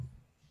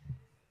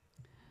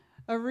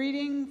A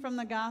reading from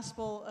the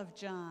Gospel of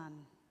John.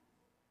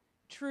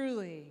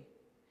 Truly,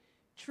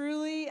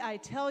 truly, I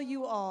tell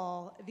you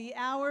all, the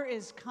hour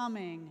is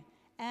coming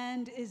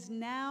and is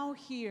now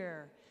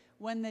here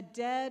when the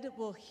dead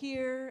will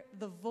hear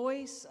the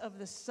voice of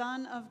the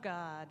Son of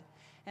God,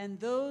 and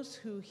those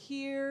who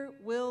hear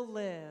will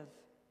live.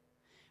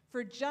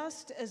 For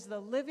just as the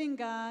living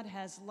God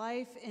has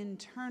life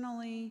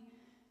internally,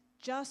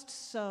 just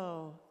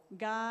so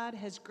God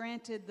has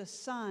granted the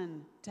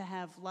Son to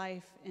have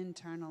life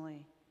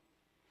internally.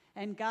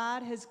 And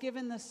God has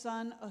given the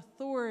Son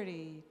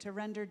authority to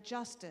render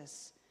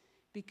justice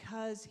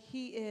because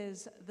he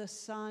is the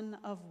Son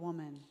of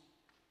woman.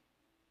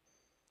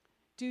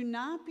 Do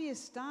not be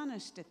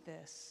astonished at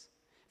this,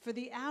 for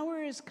the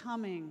hour is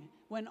coming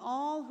when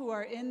all who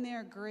are in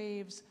their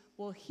graves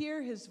will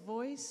hear his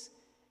voice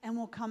and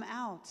will come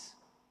out.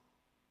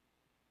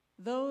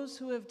 Those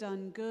who have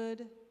done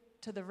good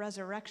to the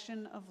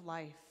resurrection of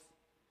life,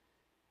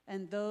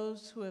 and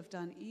those who have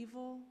done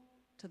evil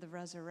to the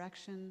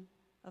resurrection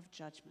of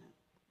judgment.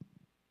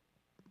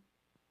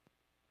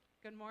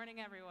 Good morning,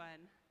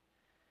 everyone.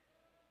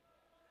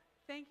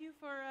 Thank you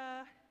for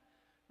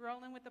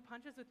rolling with the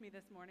punches with me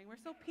this morning.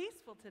 We're so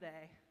peaceful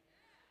today.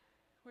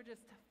 We're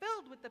just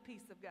filled with the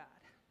peace of God.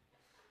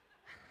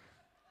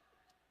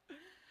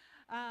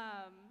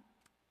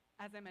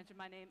 As I mentioned,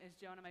 my name is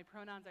Jonah. My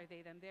pronouns are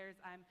they, them, theirs.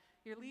 I'm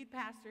your lead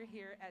pastor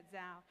here at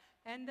Zao.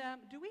 And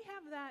do we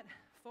have that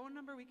phone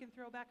number we can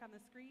throw back on the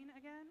screen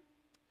again?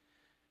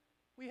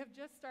 We have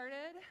just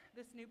started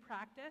this new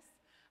practice.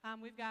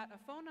 We've got a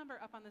phone number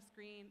up on the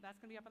screen. That's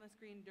going to be up on the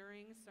screen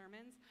during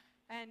sermons.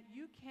 And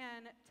you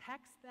can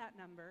text that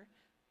number,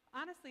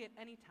 honestly, at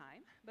any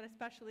time, but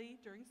especially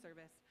during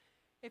service.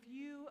 If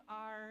you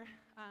are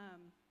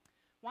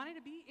wanting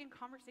to be in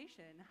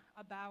conversation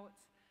about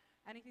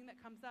anything that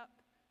comes up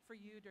for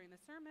you during the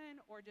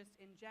sermon or just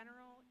in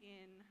general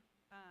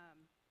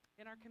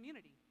in our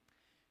community.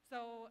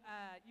 So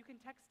you can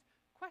text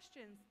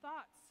questions,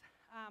 thoughts,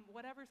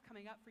 whatever's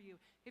coming up for you.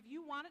 If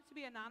you want it to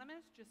be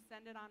anonymous, just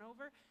send it on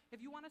over.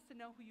 If you want us to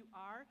know who you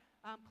are,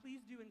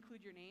 please do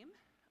include your name.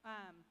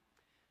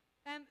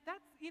 And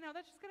that's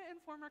just going to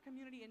inform our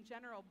community in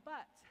general,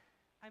 but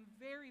I'm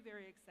very,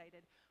 very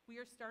excited.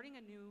 We are starting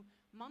a new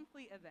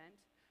monthly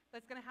event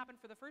that's going to happen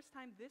for the first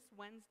time this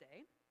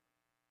Wednesday,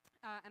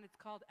 and it's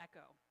called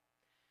Echo.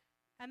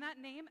 And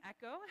that name,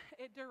 Echo,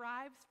 it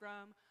derives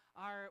from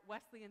our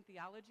Wesleyan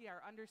theology,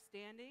 our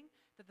understanding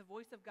that the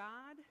voice of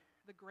God,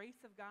 the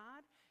grace of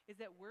God,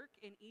 is at work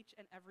in each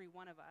and every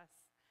one of us.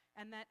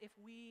 And that if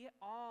we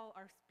all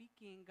are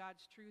speaking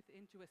God's truth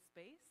into a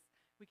space,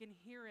 we can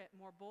hear it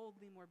more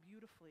boldly, more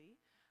beautifully,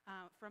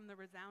 from the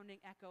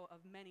resounding echo of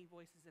many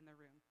voices in the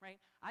room,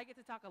 right? I get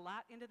to talk a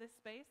lot into this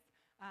space.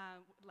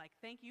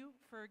 Thank you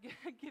for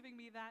giving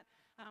me that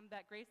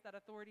grace, that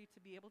authority to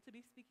be able to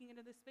be speaking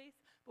into this space.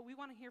 But we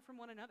want to hear from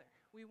one another.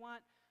 We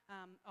want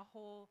a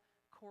whole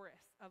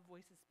chorus of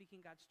voices speaking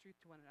God's truth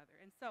to one another.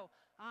 And so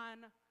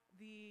on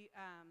the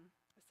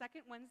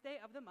second Wednesday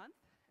of the month,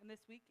 and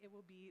this week it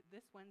will be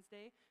this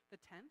Wednesday, the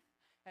 10th,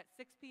 at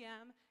 6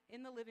 p.m. in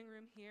the living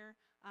room here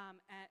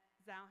at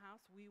Zao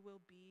House, we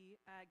will be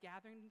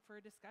gathering for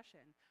a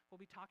discussion.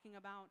 We'll be talking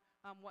about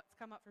what's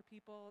come up for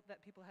people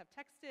that people have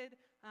texted,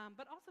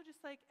 but also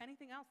just like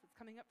anything else that's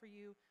coming up for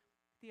you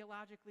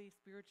theologically,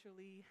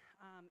 spiritually,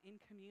 in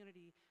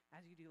community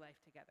as you do life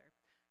together.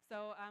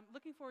 So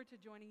looking forward to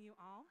joining you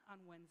all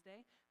on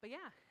Wednesday. But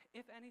yeah,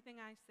 if anything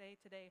I say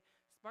today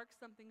sparks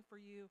something for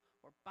you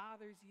or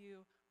bothers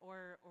you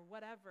or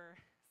whatever,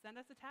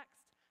 send us a text.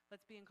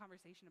 Let's be in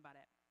conversation about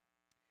it.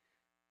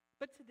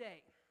 But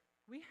today,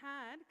 we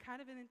had kind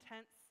of an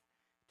intense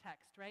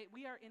text, right?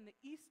 We are in the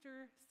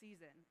Easter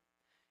season.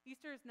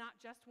 Easter is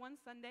not just one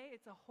Sunday,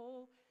 it's a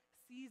whole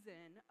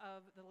season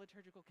of the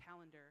liturgical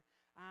calendar,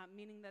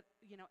 meaning that,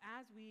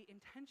 as we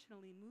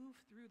intentionally move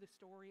through the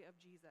story of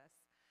Jesus,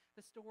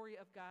 the story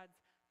of God's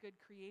good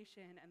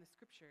creation and the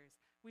scriptures,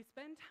 we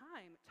spend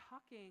time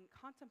talking,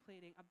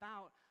 contemplating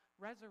about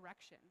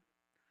resurrection,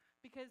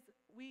 because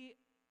we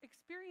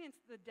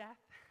experience the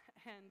death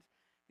and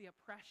the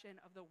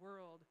oppression of the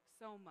world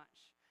so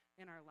much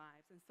in our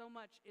lives and so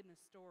much in the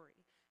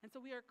story. And so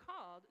we are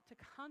called to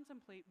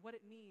contemplate what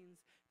it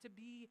means to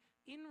be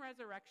in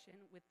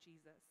resurrection with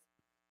Jesus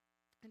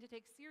and to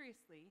take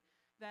seriously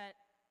that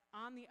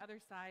on the other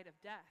side of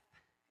death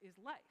is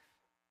life.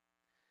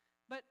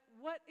 But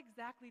what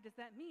exactly does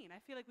that mean? I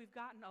feel like we've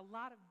gotten a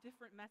lot of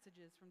different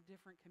messages from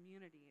different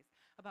communities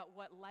about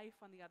what life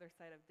on the other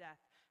side of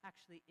death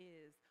actually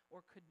is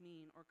or could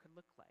mean or could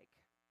look like.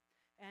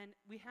 And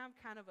we have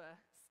kind of a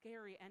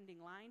scary ending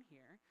line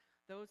here.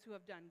 Those who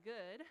have done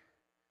good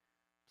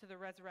to the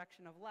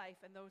resurrection of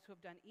life, and those who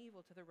have done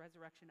evil to the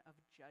resurrection of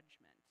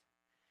judgment.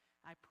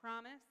 I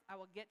promise I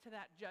will get to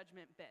that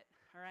judgment bit,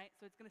 all right?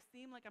 So it's going to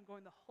seem like I'm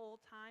going the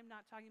whole time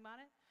not talking about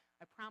it.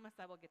 I promise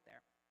I will get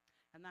there.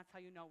 And that's how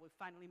you know we've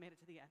finally made it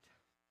to the end.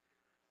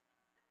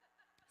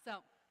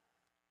 So,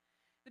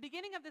 the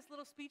beginning of this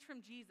little speech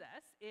from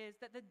Jesus is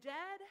that the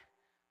dead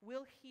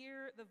will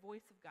hear the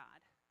voice of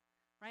God,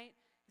 right?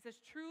 It says,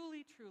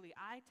 truly, truly,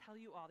 I tell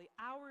you all, the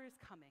hour is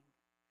coming,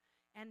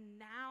 and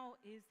now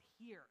is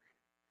here,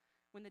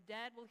 when the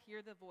dead will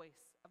hear the voice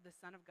of the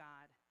Son of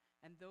God,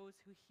 and those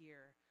who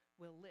hear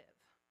will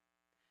live.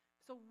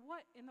 So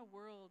what in the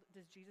world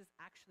does Jesus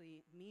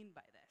actually mean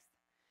by this?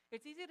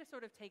 It's easy to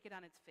sort of take it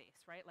on its face,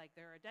 right? Like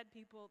there are dead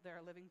people, there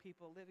are living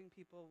people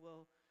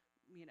will,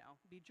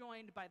 be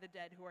joined by the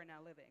dead who are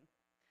now living.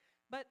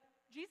 But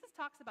Jesus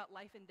talks about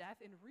life and death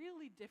in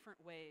really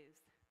different ways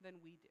than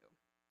we do.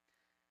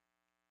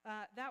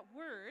 That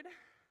word,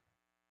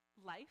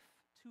 life,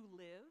 to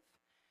live,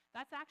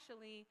 that's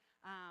actually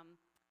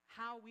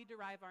how we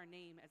derive our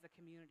name as a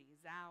community,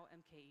 Zao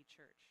MKE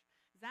Church.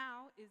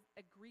 Zao is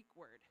a Greek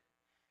word,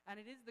 and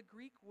it is the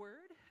Greek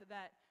word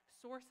that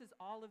sources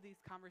all of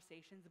these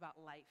conversations about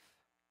life.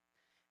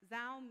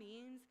 Zao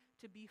means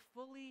to be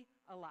fully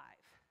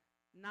alive,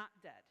 not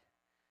dead,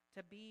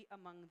 to be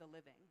among the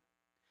living.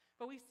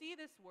 But we see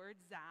this word,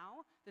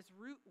 Zao, this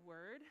root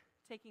word,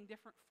 taking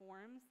different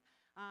forms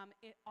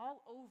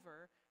all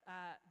over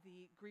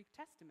the Greek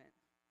Testament.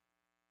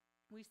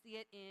 We see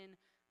it in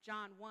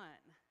John 1,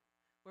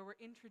 where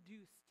we're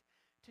introduced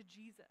to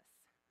Jesus,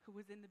 who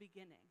was in the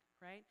beginning,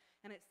 right?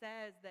 And it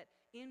says that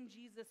in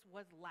Jesus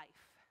was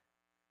life.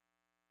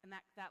 And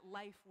that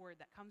life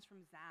word that comes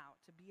from Zao,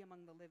 to be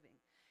among the living.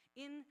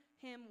 In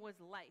him was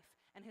life,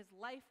 and his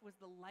life was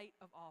the light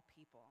of all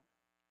people.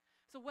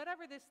 So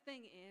whatever this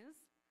thing is,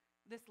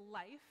 this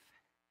life,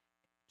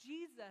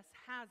 Jesus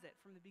has it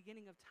from the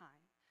beginning of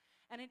time.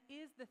 And it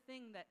is the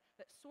thing that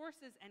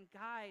sources and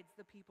guides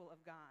the people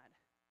of God.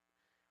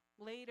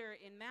 Later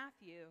in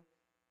Matthew,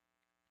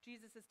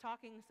 Jesus is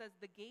talking, says,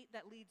 the gate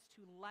that leads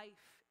to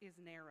life is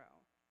narrow,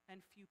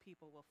 and few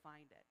people will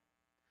find it.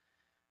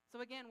 So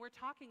again, we're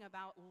talking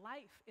about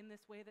life in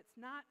this way that's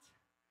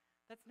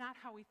not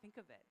how we think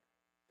of it.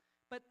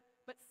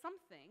 But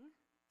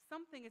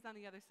something is on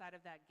the other side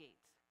of that gate.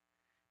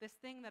 This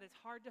thing that is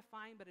hard to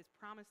find but is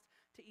promised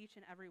to each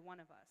and every one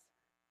of us.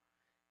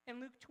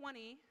 In Luke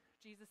 20,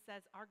 Jesus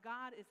says, our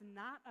God is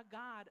not a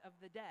God of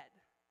the dead,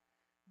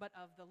 but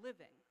of the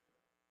living.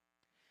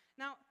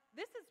 Now,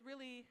 this is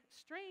really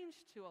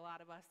strange to a lot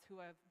of us who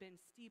have been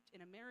steeped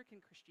in American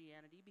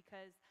Christianity,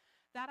 because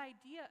that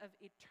idea of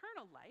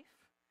eternal life,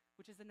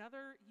 which is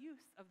another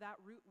use of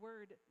that root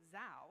word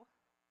Zao,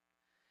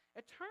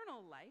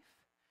 eternal life,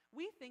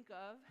 we think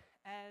of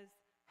as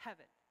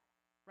heaven,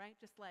 right?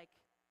 Just like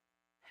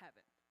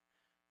heaven.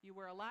 You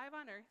were alive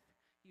on earth,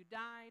 you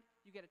died,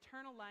 you get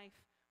eternal life,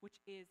 which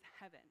is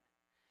heaven.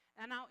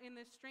 And now in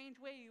this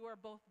strange way, you are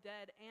both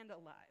dead and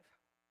alive.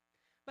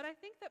 But I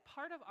think that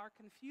part of our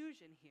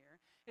confusion here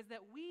is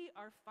that we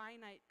are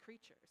finite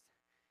creatures.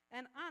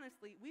 And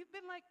honestly, we've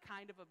been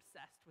kind of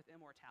obsessed with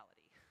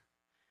immortality.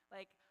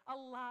 A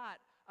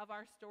lot of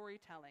our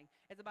storytelling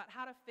is about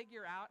how to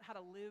figure out how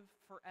to live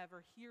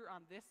forever here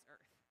on this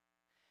earth.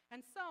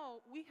 And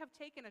so we have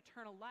taken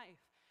eternal life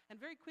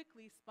and very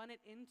quickly spun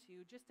it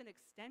into just an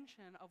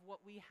extension of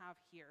what we have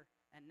here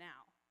and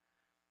now.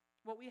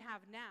 What we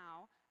have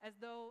now, as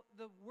though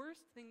the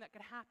worst thing that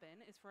could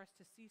happen is for us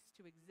to cease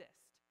to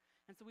exist.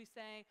 And so we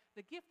say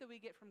the gift that we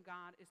get from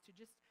God is to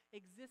just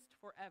exist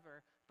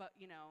forever, but,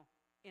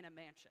 in a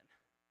mansion,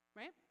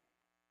 right?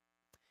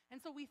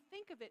 And so we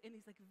think of it in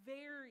these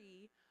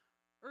very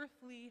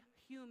earthly,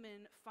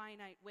 human,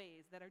 finite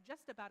ways that are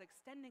just about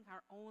extending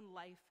our own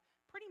life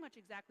pretty much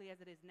exactly as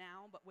it is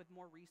now, but with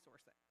more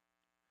resourcing.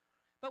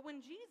 But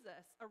when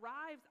Jesus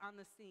arrives on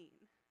the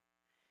scene,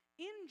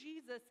 in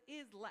Jesus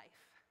is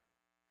life.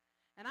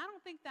 And I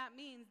don't think that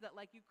means that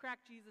you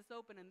crack Jesus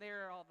open and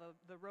there are all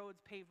the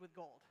roads paved with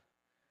gold,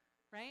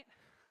 right?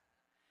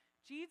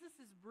 Jesus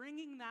is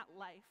bringing that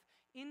life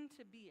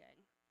into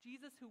being.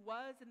 Jesus, who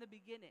was in the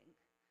beginning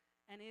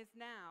and is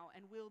now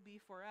and will be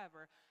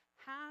forever,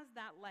 has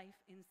that life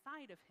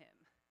inside of him.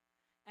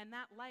 And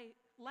that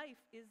life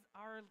is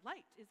our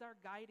light, is our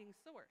guiding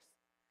source.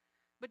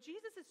 But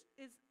Jesus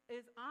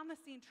is on the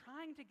scene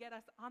trying to get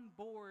us on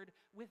board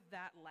with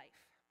that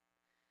life.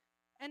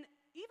 And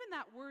even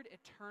that word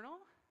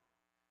eternal,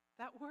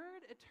 that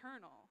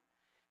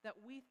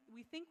we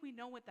think we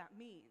know what that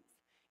means.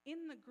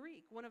 In the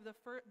Greek, one of the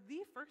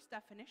first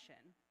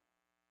definition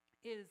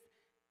is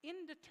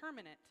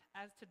indeterminate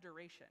as to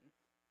duration.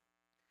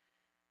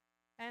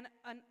 And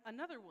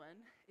another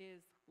one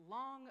is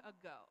long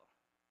ago.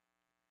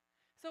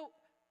 So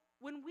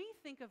when we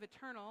think of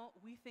eternal,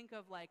 we think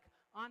of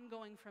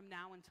ongoing from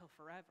now until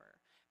forever.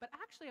 But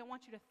actually, I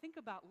want you to think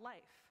about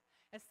life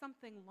as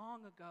something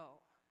long ago,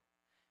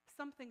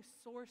 something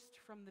sourced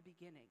from the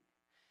beginning,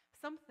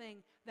 something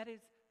that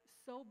is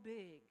so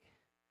big,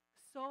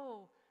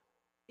 so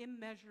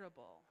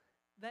immeasurable,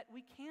 that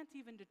we can't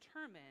even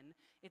determine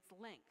its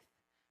length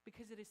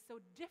because it is so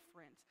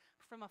different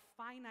from a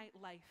finite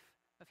life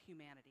of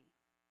humanity.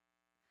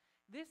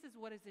 This is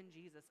what is in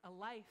Jesus, a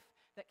life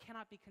that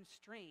cannot be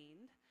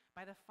constrained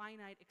by the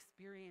finite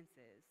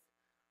experiences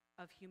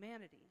of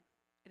humanity.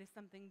 It is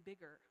something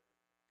bigger.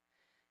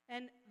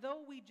 And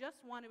though we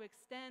just want to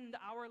extend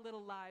our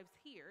little lives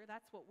here,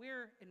 that's what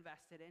we're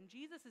invested in,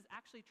 Jesus is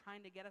actually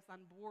trying to get us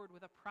on board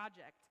with a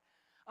project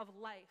of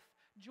life,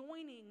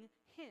 joining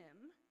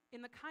him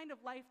in the kind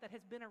of life that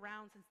has been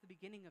around since the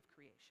beginning of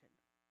creation.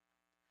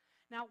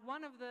 Now,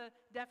 one of the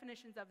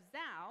definitions of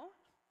Zao,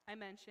 I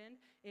mentioned,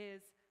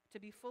 is to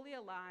be fully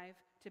alive,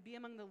 to be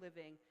among the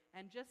living,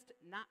 and just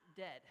not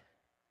dead.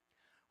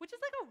 Which is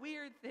like a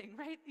weird thing,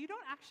 right? You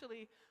don't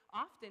actually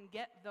often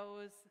get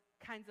those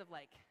kinds of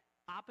like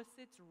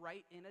opposites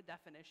right in a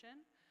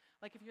definition.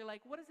 Like if you're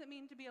like, what does it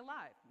mean to be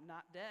alive?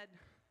 Not dead.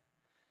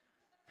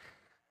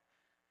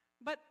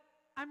 But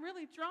I'm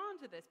really drawn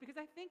to this because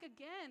I think,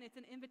 again, it's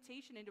an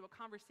invitation into a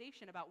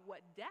conversation about what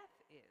death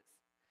is.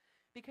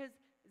 Because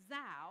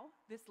Zao,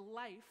 this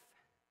life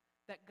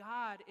that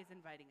God is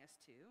inviting us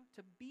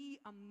to be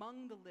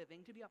among the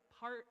living, to be a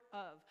part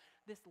of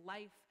this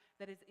life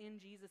that is in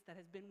Jesus that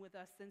has been with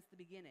us since the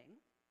beginning,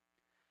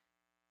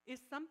 is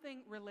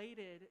something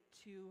related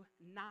to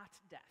not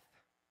death.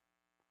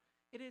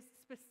 It is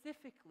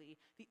specifically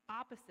the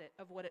opposite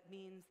of what it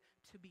means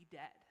to be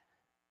dead.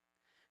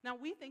 Now,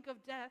 we think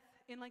of death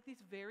in like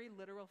these very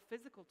literal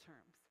physical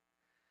terms.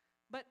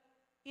 But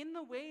in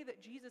the way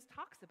that Jesus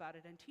talks about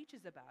it and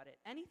teaches about it,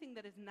 anything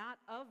that is not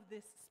of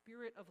this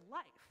spirit of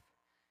life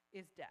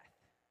is death.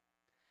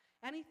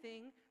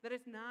 Anything that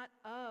is not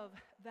of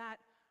that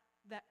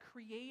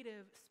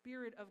creative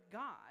spirit of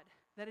God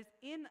that is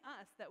in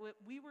us, that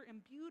we were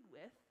imbued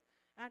with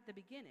at the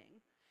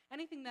beginning,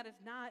 anything that is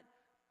not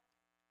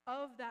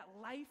of that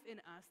life in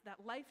us,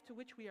 that life to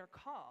which we are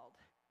called,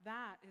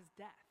 that is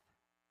death.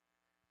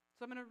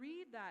 So I'm going to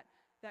read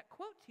that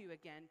quote to you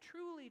again.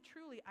 Truly,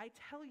 truly, I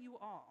tell you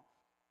all,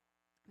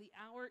 the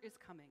hour is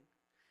coming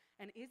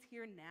and is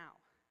here now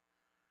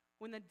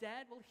when the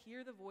dead will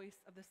hear the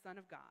voice of the Son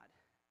of God,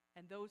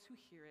 and those who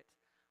hear it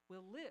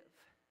will live.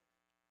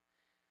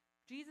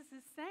 Jesus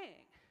is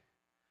saying,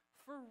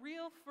 for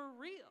real,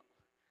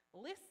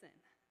 listen.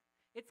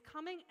 It's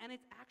coming and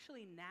it's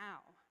actually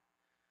now.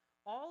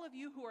 All of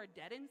you who are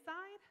dead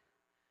inside,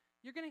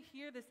 you're going to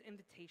hear this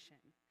invitation.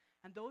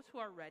 And those who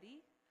are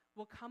ready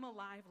will come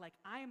alive like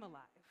I am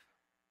alive.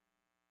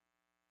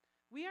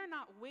 We are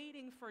not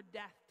waiting for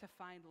death to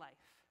find life.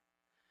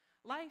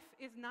 Life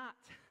is not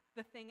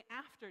the thing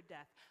after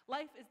death.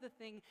 Life is the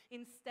thing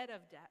instead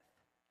of death.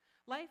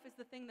 Life is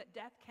the thing that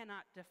death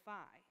cannot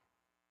defy.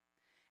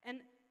 And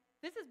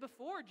this is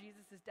before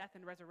Jesus' death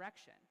and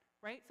resurrection,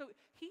 right? So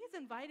he's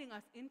inviting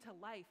us into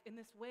life in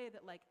this way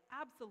that like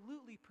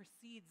absolutely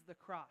precedes the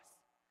cross.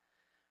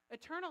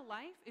 Eternal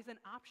life is an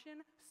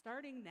option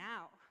starting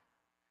now,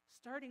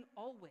 starting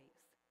always.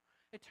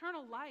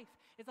 Eternal life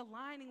is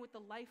aligning with the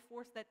life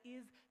force that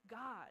is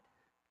God,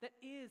 that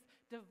is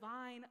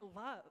divine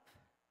love.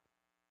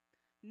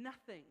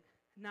 Nothing,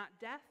 not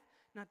death,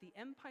 not the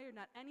empire,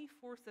 not any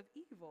force of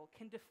evil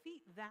can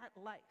defeat that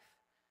life.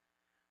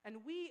 And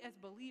we as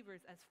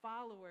believers, as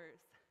followers,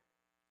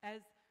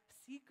 as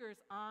seekers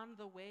on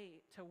the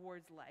way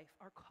towards life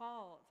are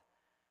called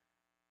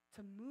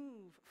to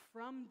move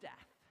from death,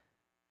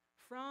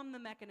 from the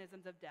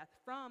mechanisms of death,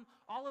 from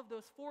all of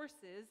those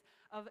forces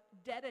of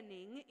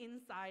deadening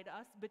inside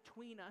us,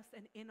 between us,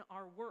 and in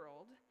our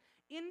world,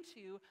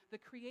 into the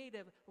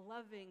creative,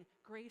 loving,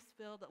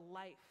 grace-filled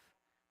life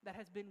that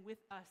has been with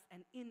us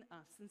and in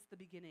us since the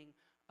beginning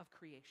of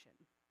creation.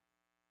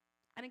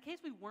 And in case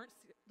we weren't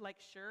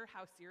sure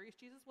how serious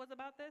Jesus was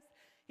about this,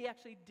 he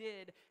actually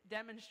did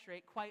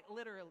demonstrate quite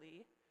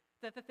literally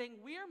that the thing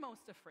we're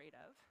most afraid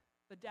of,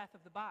 the death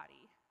of the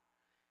body,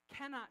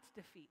 cannot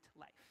defeat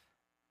life.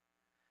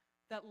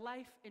 That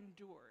life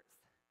endures.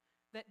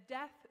 That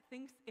death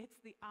thinks it's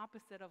the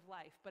opposite of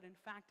life, but in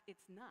fact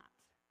it's not.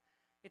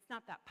 It's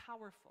not that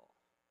powerful.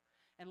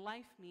 And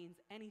life means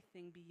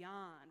anything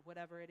beyond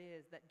whatever it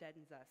is that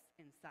deadens us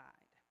inside.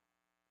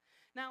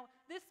 Now,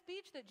 this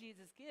speech that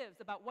Jesus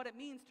gives about what it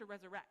means to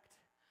resurrect,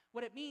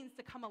 what it means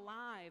to come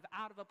alive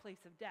out of a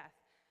place of death,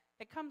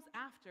 it comes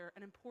after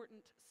an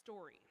important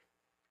story.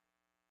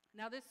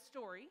 Now, this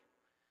story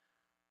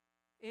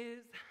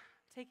is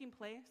taking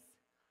place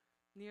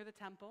near the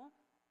temple,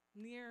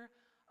 near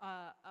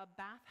a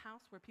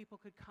bathhouse where people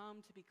could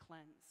come to be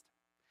cleansed.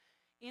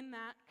 In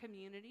that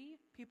community,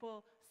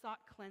 people sought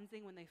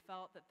cleansing when they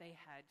felt that they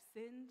had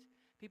sinned.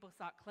 People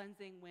sought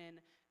cleansing when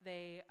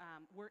they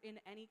were in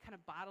any kind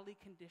of bodily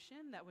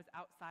condition that was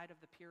outside of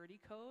the purity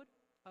code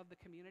of the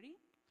community,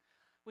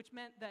 which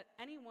meant that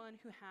anyone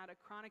who had a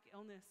chronic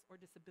illness or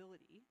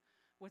disability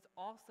was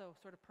also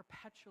sort of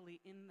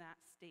perpetually in that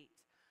state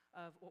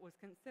of what was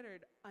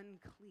considered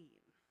unclean,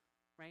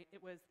 right?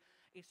 It was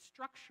a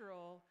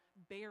structural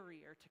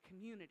barrier to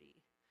community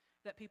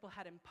that people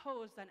had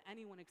imposed on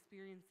anyone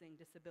experiencing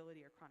disability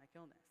or chronic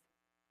illness.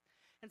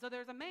 And so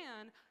there's a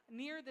man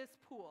near this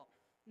pool,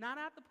 not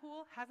at the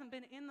pool, hasn't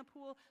been in the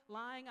pool,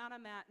 lying on a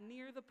mat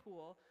near the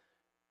pool,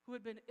 who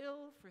had been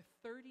ill for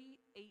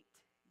 38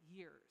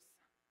 years.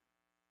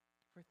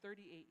 For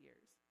 38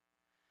 years.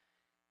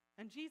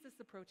 And Jesus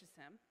approaches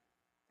him,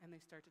 and they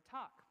start to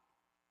talk.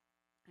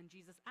 And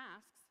Jesus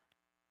asks,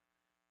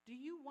 do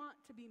you want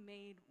to be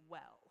made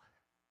well?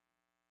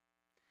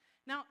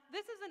 Now,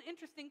 this is an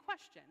interesting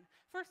question.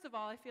 First of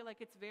all, I feel like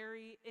it's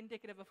very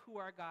indicative of who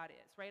our God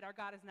is, right? Our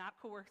God is not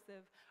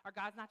coercive. Our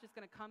God's not just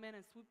going to come in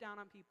and swoop down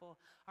on people.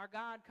 Our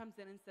God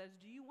comes in and says,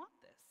 do you want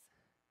this?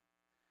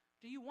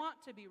 Do you want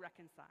to be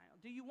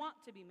reconciled? Do you want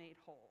to be made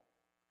whole?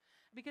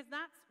 Because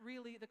that's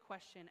really the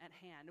question at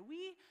hand.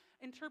 We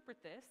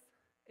interpret this,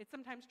 it's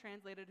sometimes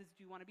translated as,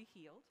 do you want to be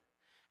healed?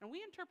 And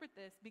we interpret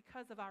this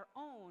because of our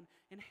own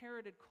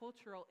inherited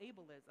cultural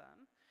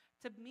ableism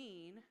to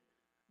mean,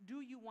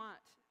 do you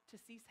want to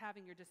cease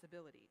having your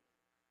disability?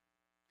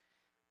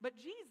 But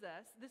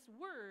Jesus, this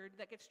word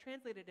that gets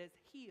translated as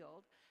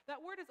healed,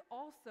 that word is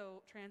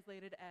also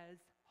translated as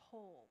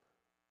whole.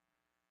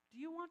 Do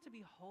you want to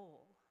be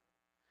whole?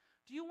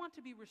 Do you want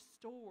to be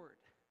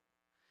restored?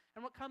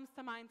 And what comes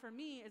to mind for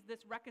me is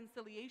this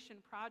reconciliation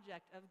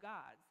project of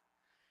God's,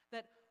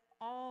 that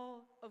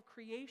all of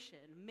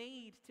creation,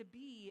 made to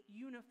be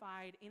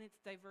unified in its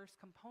diverse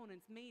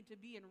components, made to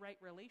be in right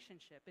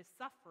relationship, is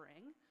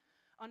suffering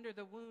under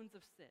the wounds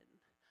of sin,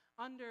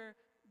 under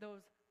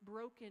those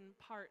broken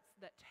parts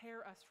that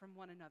tear us from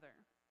one another.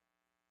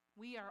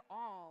 We are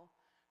all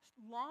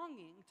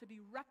longing to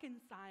be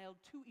reconciled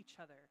to each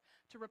other,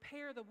 to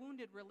repair the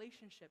wounded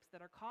relationships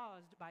that are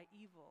caused by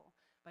evil,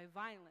 by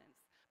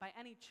violence, by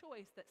any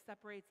choice that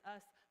separates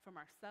us from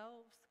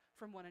ourselves,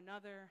 from one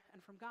another,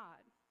 and from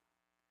God.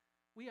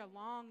 We are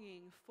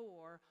longing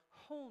for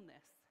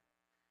wholeness,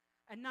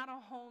 and not a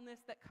wholeness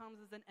that comes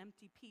as an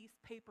empty piece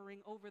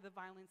papering over the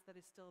violence that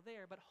is still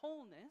there, but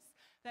wholeness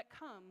that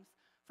comes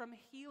from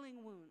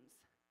healing wounds,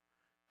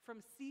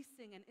 from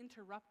ceasing and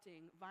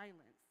interrupting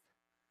violence,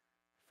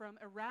 from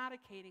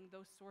eradicating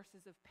those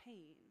sources of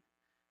pain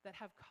that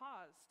have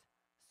caused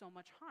so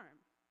much harm.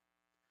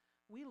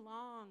 We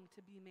long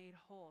to be made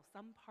whole.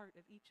 Some part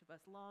of each of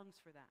us longs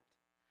for that.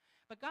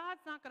 But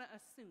God's not going to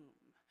assume.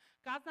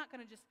 God's not going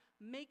to just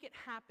make it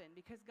happen,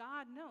 because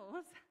God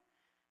knows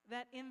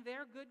that in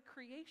their good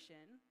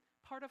creation,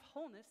 part of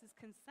wholeness is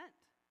consent.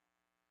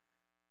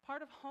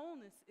 Part of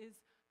wholeness is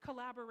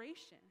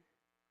collaboration.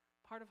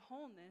 Part of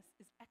wholeness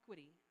is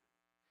equity.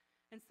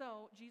 And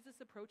so Jesus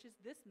approaches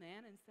this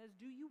man and says,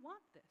 do you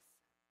want this?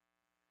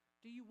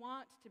 Do you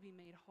want to be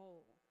made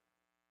whole?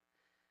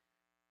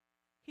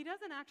 He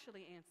doesn't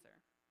actually answer.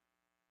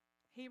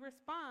 He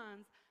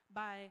responds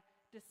by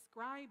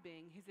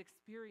describing his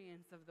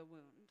experience of the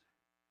wound,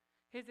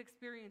 his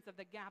experience of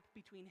the gap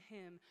between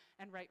him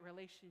and right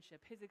relationship,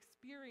 his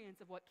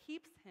experience of what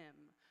keeps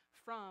him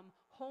from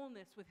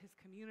wholeness with his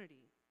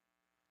community.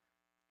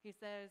 He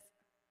says,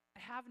 I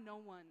have no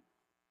one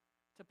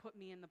to put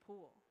me in the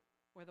pool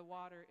where the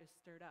water is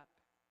stirred up.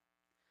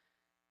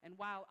 And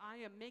while I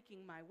am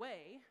making my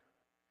way,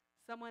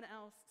 someone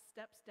else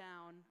steps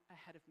down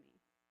ahead of me.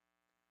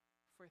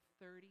 For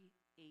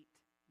 38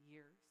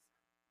 years.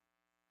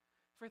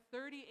 For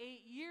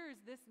 38 years,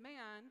 this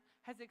man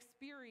has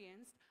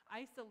experienced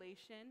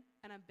isolation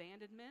and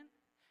abandonment,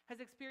 has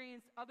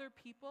experienced other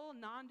people,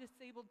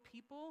 non-disabled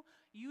people,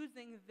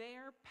 using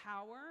their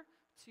power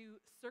to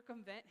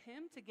circumvent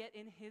him, to get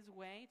in his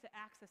way, to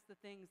access the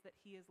things that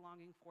he is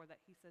longing for,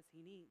 that he says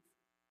he needs.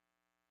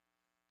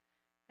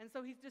 And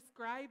so he's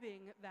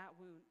describing that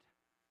wound.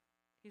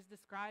 He's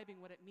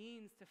describing what it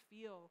means to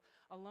feel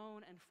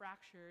alone and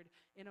fractured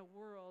in a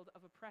world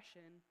of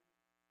oppression.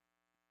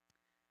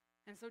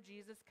 And so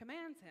Jesus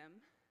commands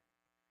him,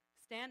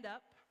 stand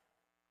up,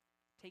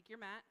 take your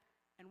mat,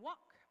 and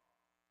walk.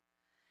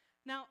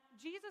 Now,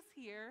 Jesus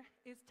here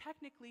is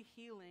technically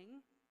healing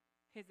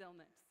his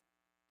illness.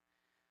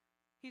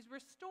 He's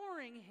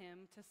restoring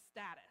him to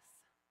status.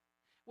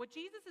 What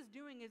Jesus is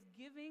doing is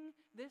giving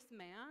this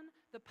man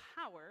the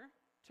power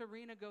to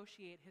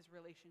renegotiate his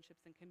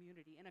relationships and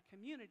community, in a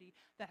community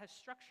that has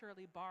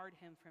structurally barred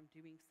him from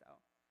doing so.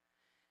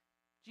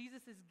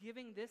 Jesus is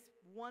giving this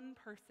one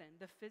person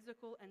the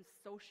physical and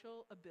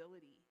social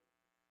ability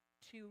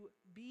to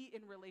be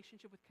in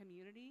relationship with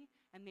community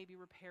and maybe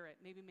repair it,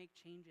 maybe make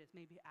changes,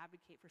 maybe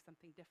advocate for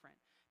something different.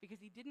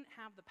 Because he didn't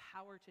have the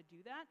power to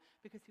do that,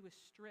 because he was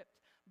stripped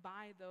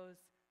by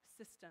those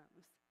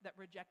systems that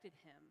rejected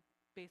him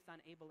based on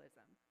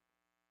ableism.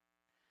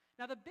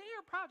 Now, the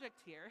bigger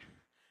project here,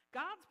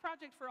 God's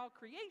project for all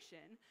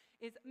creation,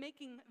 is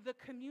making the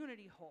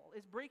community whole,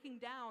 is breaking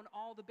down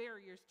all the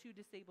barriers to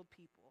disabled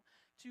people,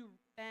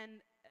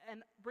 and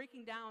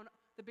breaking down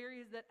the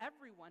barriers that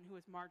everyone who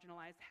is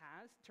marginalized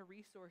has to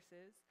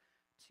resources,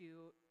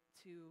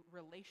 to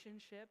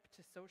relationship,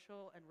 to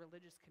social and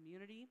religious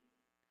community.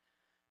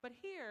 But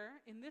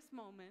here, in this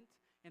moment,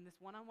 in this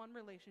one-on-one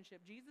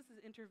relationship, Jesus is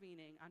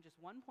intervening on just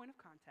one point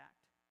of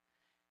contact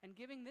and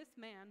giving this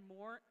man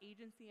more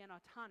agency and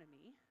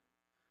autonomy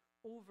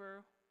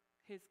over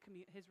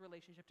his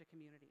relationship to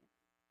community.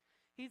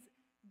 He's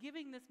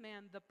giving this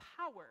man the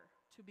power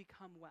to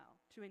become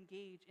well, to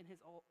engage in his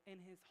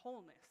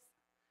wholeness,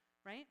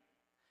 right?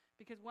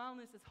 Because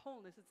wellness is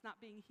wholeness. It's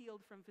not being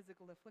healed from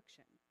physical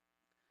affliction.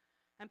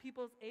 And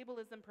people's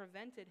ableism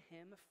prevented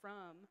him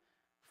from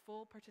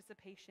full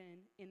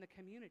participation in the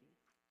community.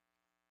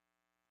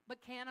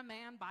 But can a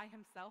man by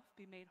himself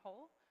be made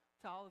whole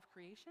to all of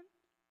creation?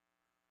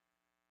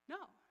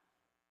 No.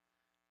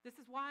 This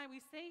is why we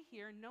say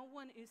here, no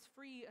one is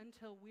free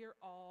until we're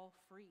all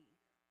free.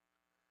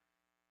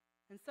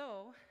 And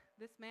so,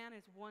 this man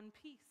is one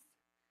piece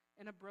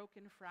in a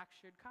broken,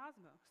 fractured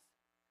cosmos.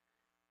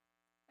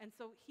 And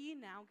so he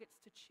now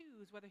gets to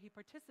choose whether he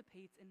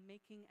participates in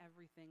making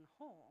everything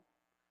whole.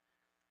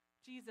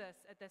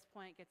 Jesus, at this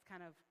point, gets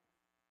kind of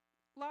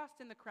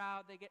lost in the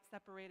crowd. They get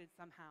separated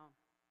somehow.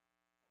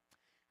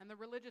 And the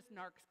religious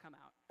narcs come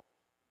out.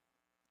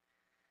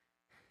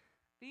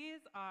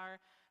 These are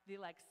the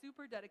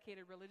super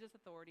dedicated religious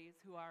authorities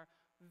who are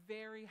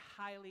very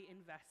highly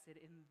invested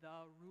in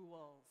the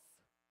rules.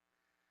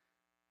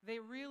 They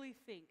really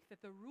think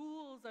that the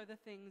rules are the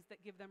things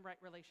that give them right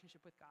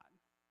relationship with God.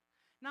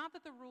 Not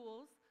that the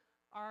rules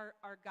are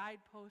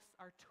guideposts,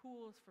 are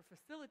tools for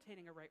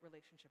facilitating a right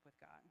relationship with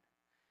God,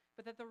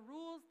 but that the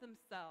rules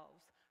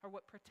themselves are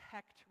what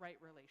protect right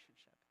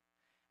relationship.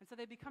 And so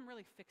they become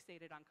really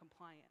fixated on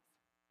compliance.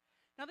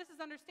 Now, this is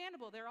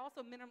understandable. They're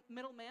also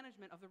middle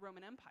management of the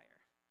Roman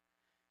Empire.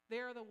 They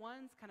are the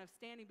ones kind of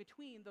standing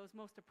between those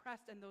most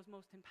oppressed and those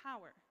most in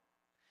power.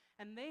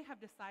 And they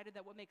have decided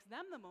that what makes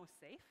them the most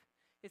safe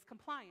is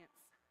compliance.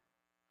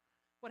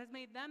 What has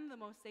made them the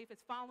most safe is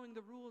following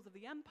the rules of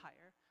the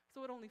empire.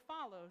 So it only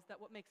follows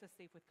that what makes us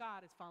safe with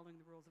God is following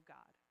the rules of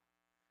God.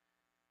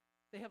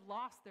 They have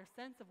lost their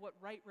sense of what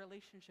right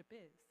relationship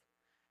is.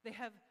 They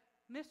have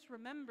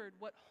misremembered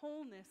what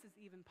wholeness is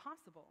even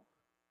possible.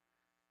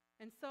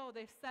 And so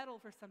they settle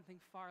for something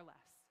far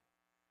less.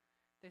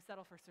 They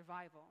settle for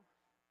survival.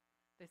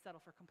 They settle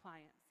for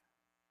compliance.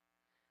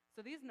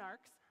 So these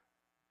narcs,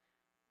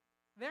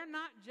 they're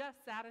not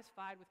just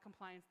satisfied with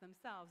compliance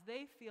themselves.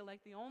 They feel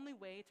like the only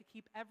way to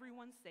keep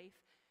everyone safe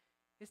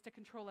is to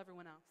control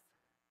everyone else,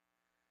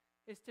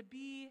 is to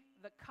be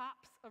the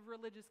cops of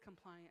religious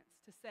compliance,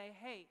 to say,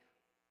 hey,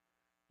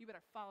 you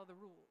better follow the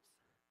rules.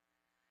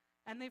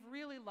 And they've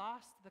really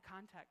lost the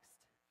context.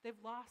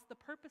 They've lost the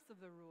purpose of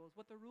the rules,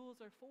 what the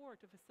rules are for,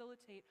 to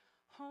facilitate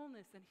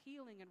wholeness and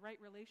healing and right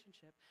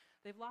relationship.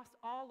 They've lost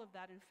all of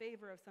that in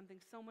favor of something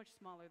so much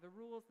smaller, the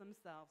rules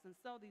themselves. And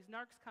so these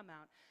narcs come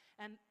out,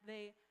 and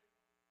they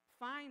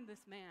find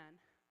this man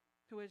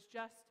who has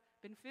just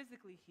been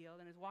physically healed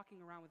and is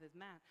walking around with his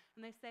mat.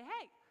 And they say,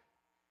 hey,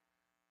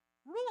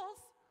 rules,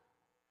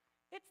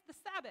 it's the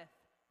Sabbath.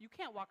 You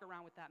can't walk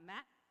around with that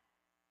mat.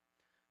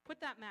 Put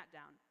that mat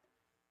down.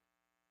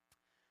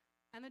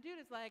 And the dude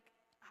is like,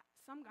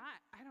 some guy,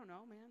 I don't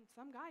know, man,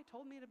 some guy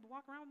told me to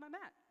walk around with my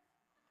mat.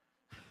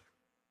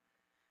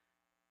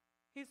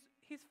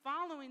 He's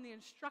following the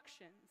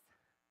instructions,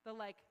 the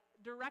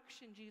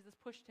direction Jesus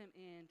pushed him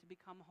in to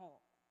become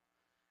whole,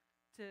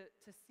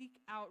 to seek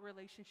out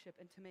relationship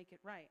and to make it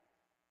right.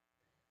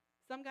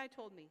 Some guy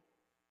told me,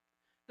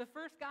 the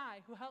first guy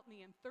who helped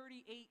me in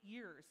 38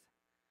 years,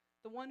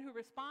 the one who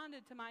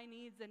responded to my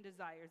needs and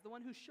desires, the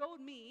one who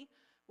showed me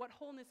what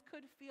wholeness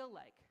could feel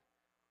like,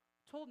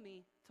 told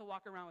me to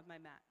walk around with my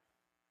mat.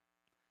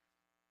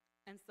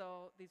 And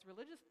so these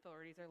religious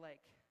authorities are like,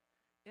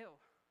 ew,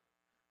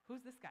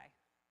 who's this guy?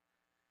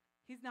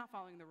 He's not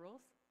following the rules.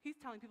 He's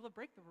telling people to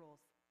break the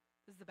rules.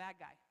 This is a bad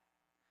guy.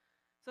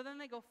 So then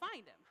they go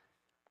find him.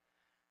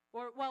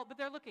 But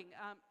they're looking.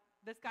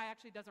 This guy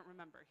actually doesn't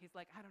remember. He's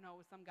like, I don't know,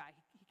 it was some guy.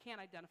 He can't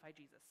identify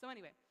Jesus. So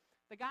anyway,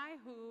 the guy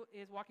who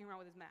is walking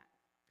around with his mat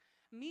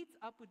meets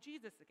up with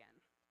Jesus again.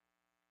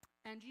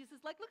 And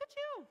Jesus is like, look at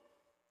you.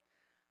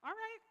 All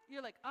right,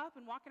 you're up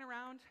and walking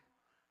around.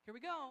 Here we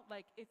go.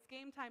 It's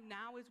game time.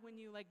 Now is when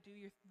you do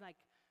your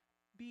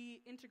be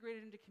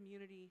integrated into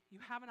community. You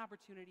have an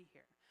opportunity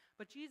here.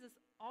 But Jesus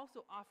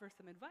also offers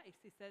some advice.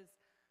 He says,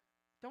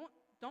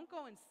 don't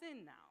go and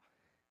sin now,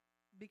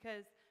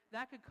 because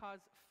that could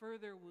cause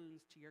further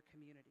wounds to your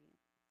community.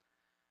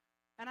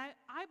 And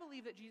I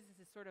believe that Jesus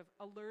is sort of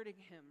alerting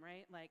him,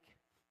 right?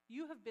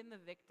 You have been the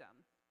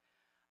victim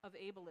of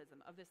ableism,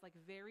 of this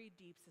very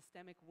deep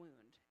systemic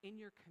wound in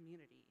your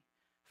community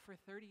for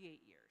 38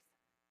 years.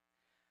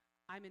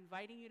 I'm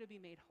inviting you to be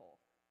made whole.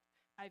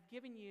 I've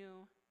given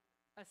you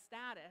a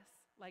status,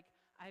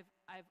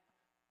 I've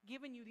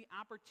given you the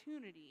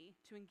opportunity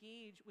to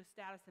engage with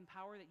status and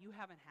power that you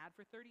haven't had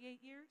for 38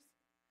 years.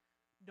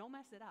 Don't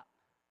mess it up.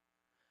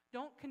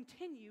 Don't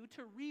continue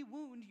to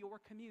re-wound your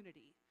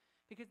community,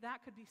 because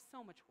that could be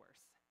so much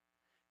worse.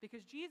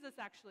 Because Jesus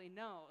actually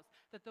knows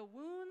that the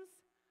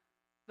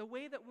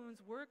way that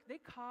wounds work, they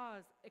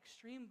cause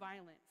extreme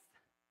violence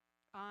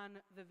on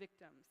the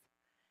victims.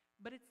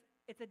 But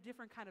it's a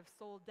different kind of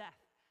soul death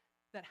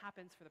that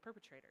happens for the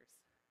perpetrators.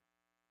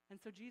 And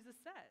so Jesus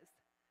says,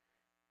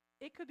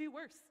 it could be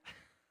worse.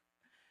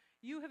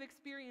 You have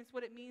experienced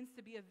what it means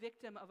to be a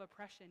victim of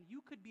oppression.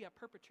 You could be a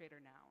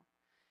perpetrator now.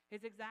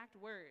 His exact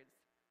words,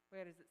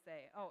 where does it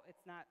say? Oh,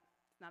 it's not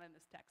in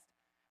this text.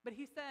 But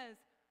he says,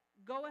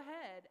 go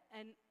ahead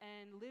and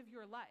live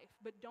your life,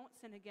 but don't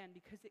sin again,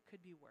 because it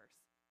could be worse.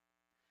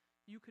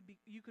 You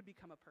could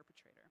become a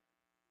perpetrator.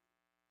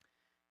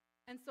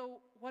 And so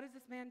what does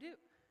this man do?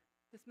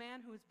 This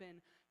man who has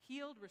been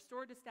healed,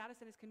 restored to status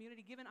in his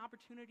community, given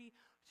opportunity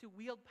to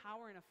wield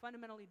power in a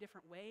fundamentally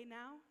different way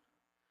now,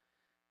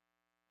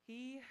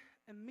 he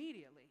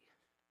immediately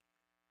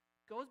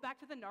goes back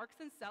to the narcs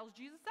and sells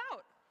Jesus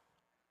out.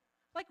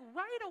 Like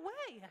right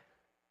away.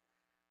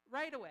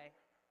 Right away.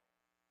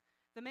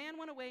 The man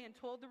went away and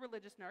told the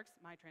religious narcs,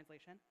 my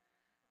translation,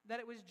 that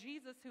it was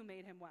Jesus who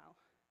made him well.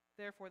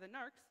 Therefore the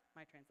narcs,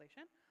 my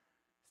translation,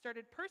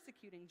 started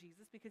persecuting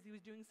Jesus because he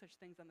was doing such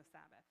things on the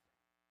Sabbath.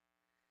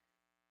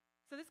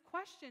 So this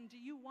question, do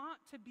you want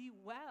to be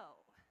well?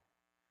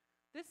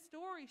 This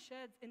story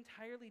sheds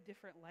entirely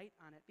different light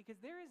on it because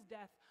there is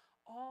death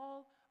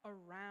all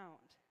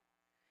around.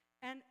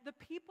 And the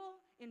people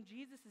in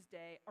Jesus'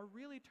 day are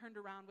really turned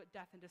around what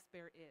death and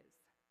despair is.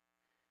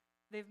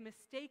 They've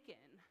mistaken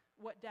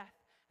what death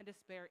and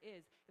despair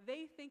is.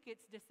 They think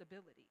it's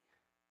disability,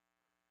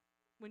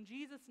 when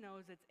Jesus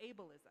knows it's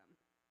ableism.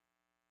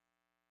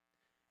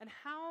 And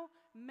how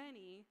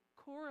many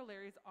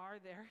corollaries are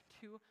there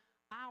to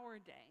our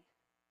day,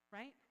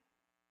 right?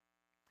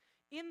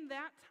 In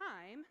that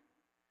time,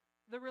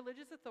 the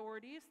religious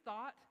authorities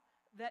thought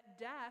that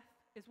death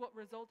is what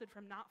resulted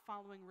from not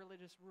following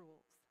religious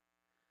rules,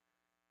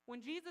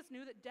 when Jesus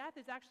knew that death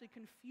is actually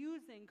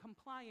confusing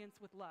compliance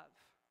with love.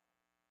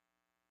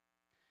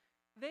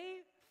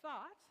 They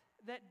thought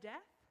that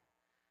death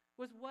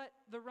was what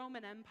the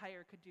Roman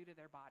Empire could do to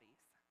their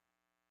bodies.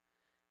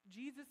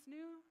 Jesus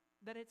knew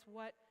that it's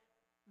what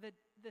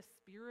the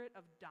spirit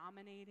of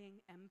dominating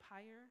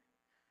empire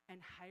and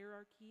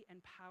hierarchy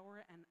and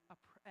power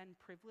and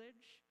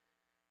privilege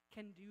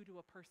can do to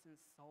a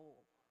person's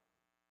soul.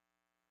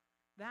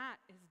 That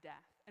is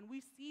death. And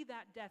we see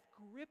that death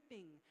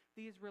gripping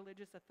these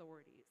religious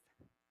authorities.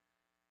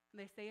 And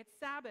they say, it's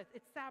Sabbath,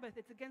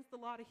 it's against the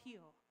law to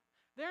heal.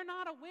 They're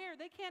not aware,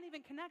 they can't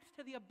even connect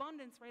to the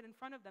abundance right in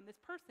front of them. This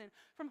person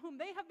from whom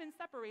they have been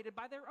separated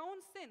by their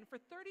own sin for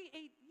 38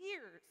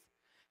 years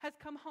has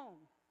come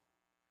home.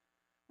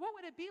 What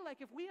would it be like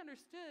if we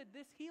understood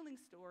this healing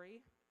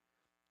story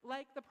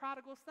like the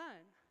prodigal son?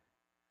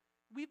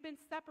 We've been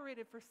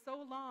separated for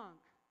so long.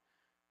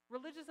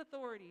 Religious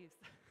authorities,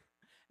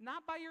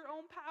 not by your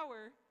own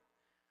power,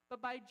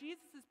 but by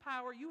Jesus'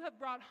 power, you have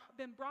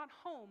been brought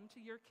home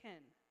to your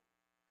kin.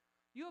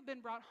 You have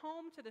been brought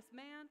home to this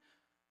man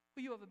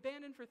who you have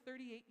abandoned for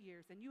 38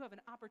 years, and you have an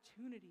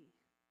opportunity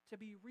to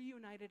be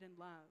reunited in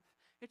love.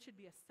 It should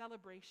be a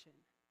celebration.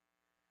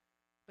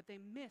 But they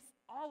miss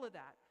all of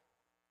that.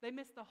 They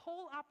miss the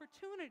whole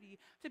opportunity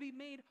to be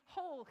made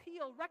whole,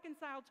 healed,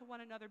 reconciled to one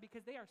another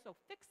because they are so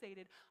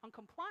fixated on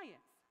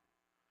compliance.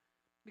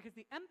 Because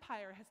the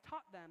empire has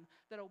taught them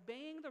that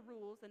obeying the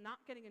rules and not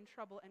getting in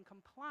trouble and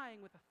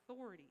complying with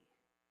authority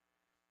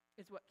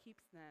is what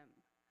keeps them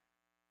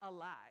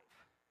alive.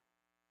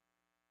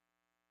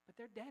 But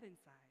they're dead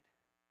inside.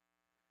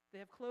 They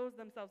have closed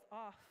themselves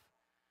off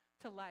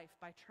to life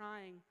by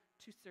trying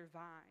to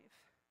survive.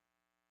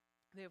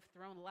 They have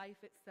thrown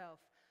life itself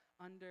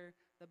under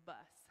the bus.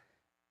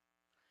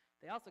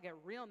 They also get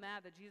real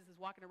mad that Jesus is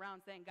walking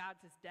around saying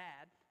God's his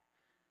dad,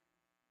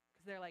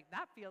 because they're like,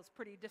 that feels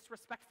pretty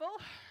disrespectful.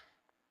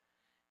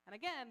 And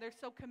again, they're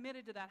so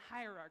committed to that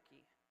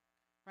hierarchy,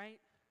 right?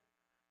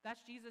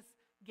 That's Jesus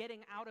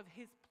getting out of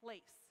his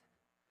place,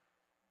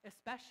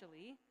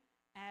 especially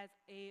as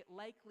a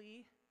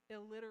likely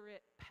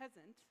illiterate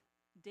peasant,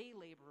 day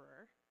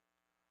laborer,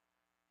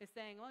 is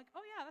saying, like,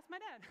 oh yeah, that's my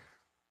dad.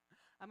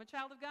 I'm a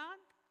child of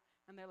God.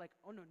 And they're like,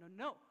 oh no, no,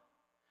 no.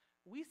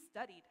 We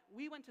studied.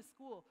 We went to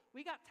school.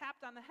 We got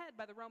tapped on the head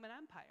by the Roman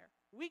Empire.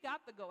 We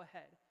got the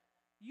go-ahead.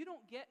 You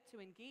don't get to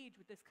engage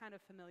with this kind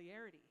of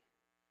familiarity.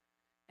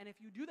 And if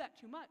you do that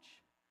too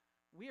much,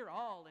 we're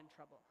all in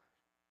trouble.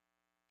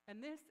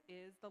 And this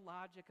is the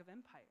logic of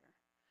empire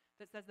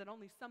that says that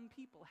only some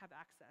people have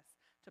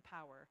access to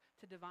power,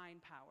 to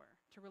divine power,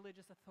 to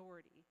religious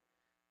authority,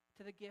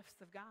 to the gifts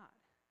of God.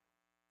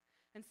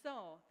 And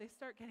so they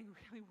start getting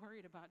really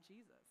worried about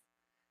Jesus,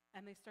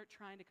 and they start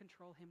trying to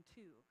control him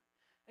too.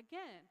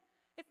 Again,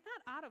 it's not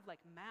out of like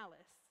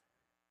malice,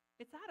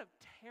 it's out of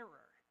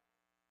terror.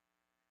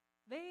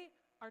 They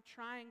are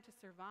trying to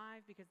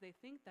survive because they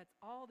think that's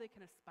all they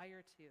can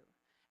aspire to.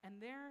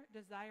 And their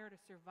desire to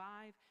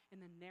survive in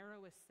the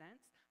narrowest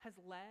sense has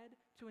led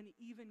to an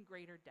even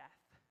greater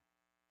death,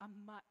 a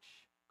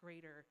much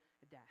greater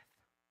death.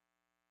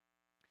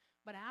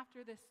 But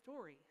after this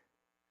story,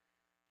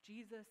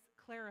 Jesus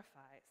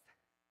clarifies,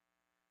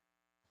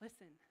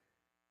 listen,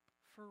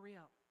 for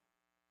real,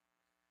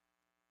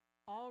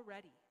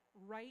 already,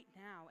 right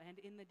now, and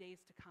in the days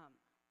to come,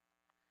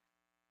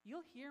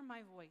 you'll hear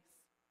my voice.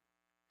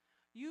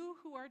 You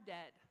who are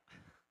dead,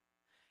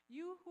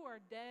 you who are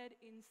dead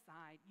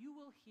inside, you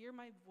will hear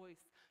my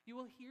voice. You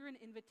will hear an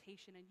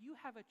invitation, and you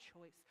have a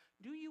choice.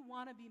 Do you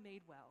want to be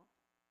made well?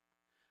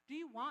 Do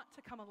you want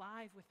to come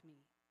alive with me?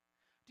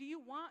 Do you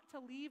want to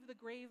leave the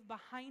grave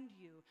behind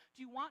you?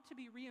 Do you want to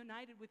be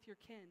reunited with your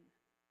kin?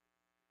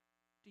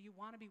 Do you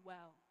want to be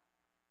well?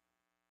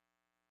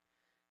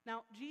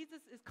 Now,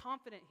 Jesus is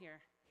confident here.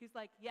 He's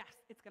like, yes,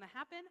 it's going to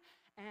happen,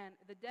 and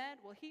the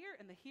dead will hear,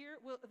 and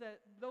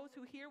those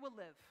who hear will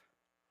live.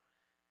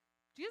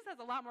 Jesus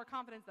has a lot more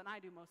confidence than I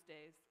do most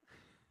days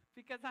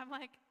because I'm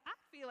like, I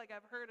feel like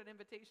I've heard an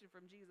invitation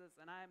from Jesus,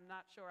 and I'm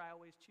not sure I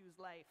always choose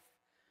life.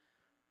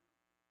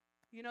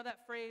 You know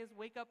that phrase,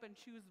 wake up and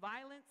choose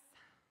violence?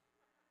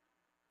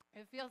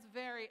 It feels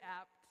very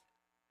apt.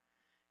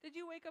 Did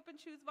you wake up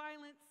and choose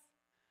violence?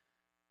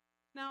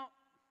 Now,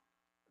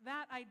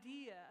 that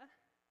idea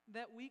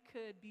that we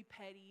could be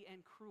petty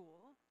and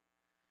cruel,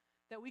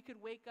 that we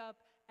could wake up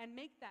and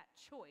make that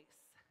choice,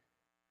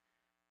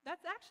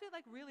 that's actually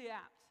like really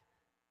apt.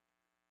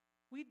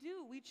 We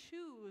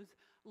choose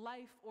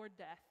life or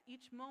death,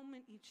 each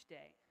moment, each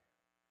day.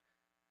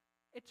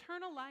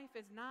 Eternal life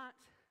is not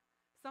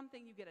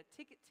something you get a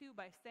ticket to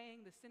by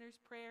saying the sinner's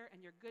prayer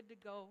and you're good to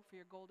go for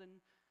your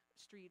golden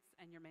streets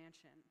and your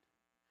mansion.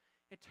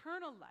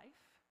 Eternal life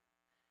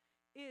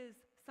is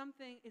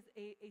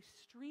a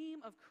stream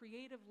of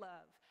creative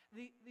love,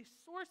 the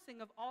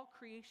sourcing of all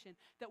creation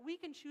that we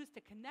can choose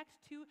to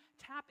connect to,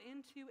 tap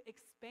into,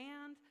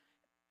 expand,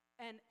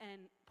 and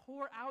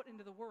pour out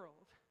into the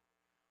world.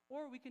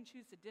 Or we can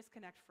choose to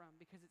disconnect from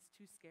because it's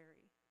too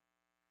scary.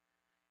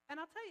 And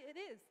I'll tell you,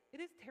 it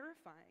is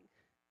terrifying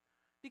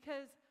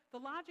because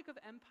the logic of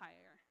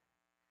empire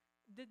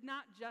did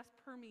not just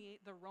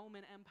permeate the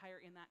Roman Empire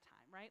in that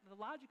time, right? The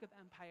logic of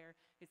empire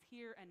is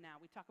here and now.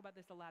 We talk about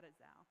this a lot at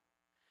Zao.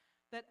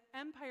 That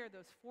empire,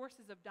 those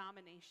forces of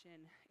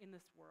domination in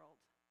this world,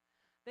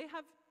 they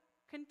have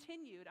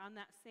continued on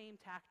that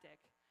same tactic,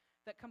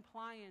 that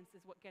compliance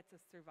is what gets us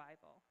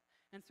survival,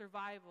 and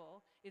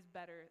survival is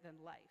better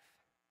than life.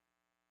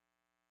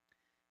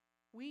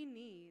 We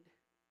need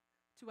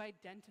to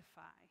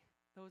identify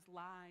those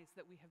lies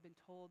that we have been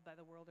told by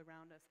the world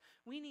around us.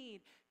 We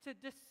need to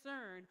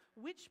discern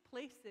which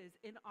places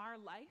in our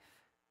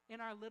life,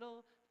 in our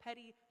little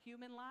petty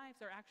human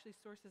lives, are actually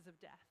sources of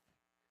death,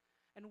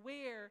 and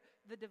where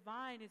the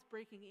divine is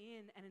breaking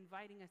in and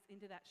inviting us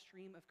into that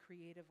stream of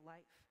creative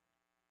life.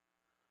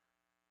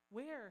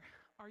 Where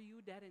are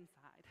you dead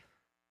inside?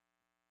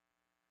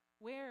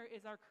 Where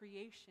is our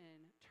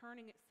creation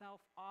turning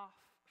itself off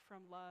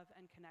from love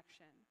and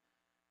connection,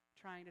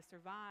 trying to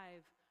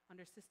survive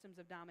under systems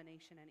of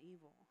domination and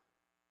evil?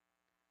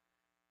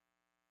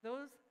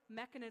 Those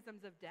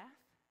mechanisms of death,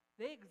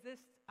 they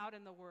exist out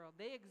in the world.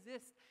 They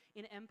exist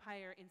in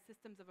empire, in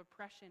systems of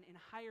oppression, in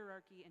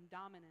hierarchy and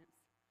dominance.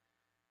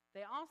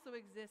 They also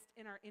exist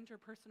in our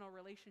interpersonal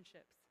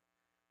relationships,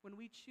 when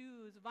we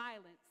choose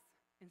violence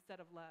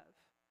instead of love,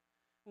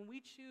 when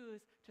we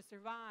choose to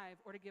survive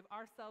or to give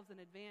ourselves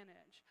an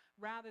advantage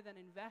rather than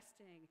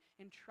investing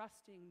in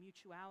trusting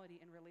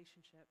mutuality and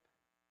relationship.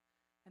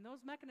 And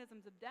those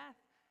mechanisms of death,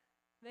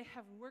 they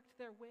have worked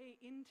their way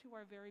into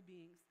our very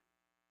beings.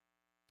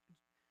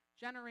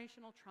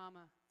 Generational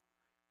trauma,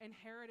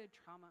 inherited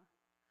trauma,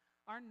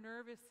 our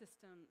nervous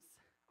systems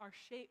are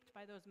shaped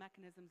by those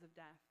mechanisms of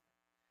death.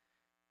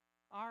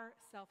 Our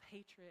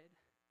self-hatred,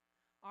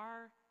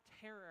 our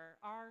terror,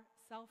 our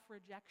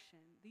self-rejection,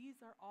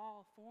 these are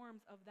all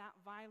forms of that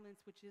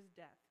violence which is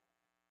death.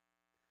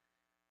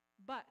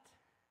 But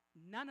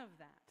none of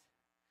that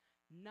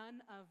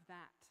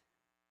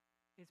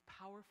is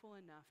powerful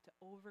enough to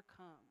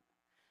overcome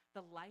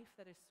the life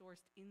that is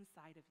sourced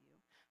inside of you,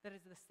 that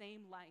is the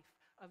same life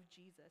of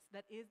Jesus,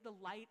 that is the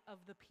light of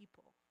the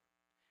people.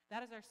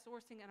 That is our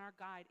sourcing and our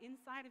guide.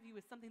 Inside of you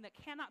is something that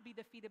cannot be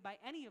defeated by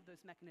any of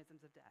those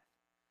mechanisms of death.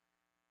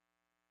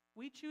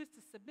 We choose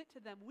to submit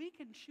to them. We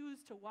can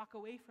choose to walk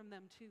away from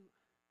them too.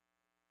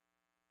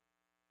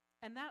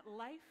 And that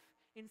life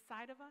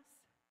inside of us,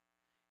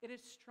 it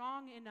is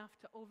strong enough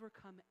to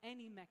overcome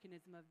any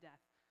mechanism of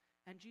death.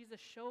 And Jesus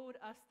showed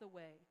us the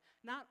way,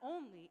 not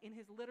only in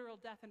his literal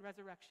death and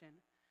resurrection,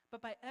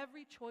 but by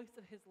every choice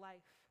of his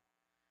life,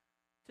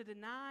 to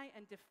deny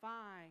and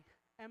defy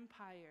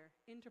empire,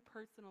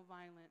 interpersonal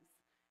violence,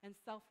 and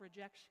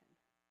self-rejection,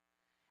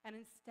 and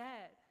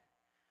instead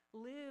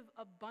live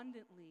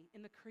abundantly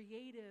in the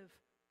creative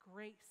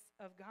grace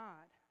of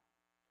God.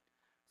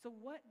 So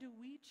what do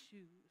we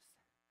choose?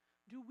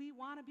 Do we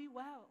want to be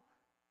well?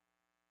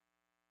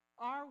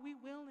 Are we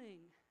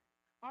willing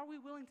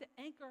to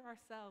anchor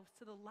ourselves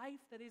to the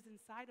life that is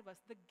inside of us,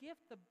 the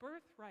gift, the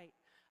birthright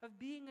of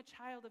being a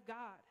child of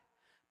God,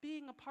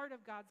 being a part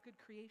of God's good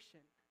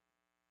creation?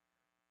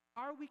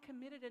 Are we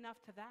committed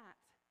enough to that,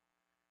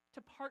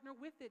 to partner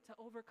with it to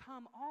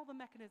overcome all the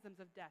mechanisms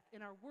of death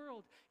in our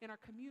world, in our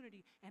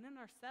community, and in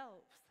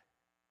ourselves?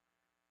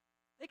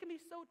 It can be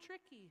so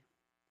tricky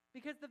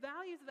because the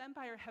values of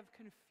empire have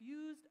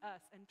confused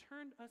us and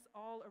turned us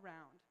all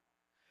around.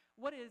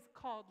 What is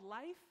called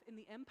life in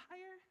the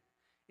empire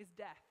is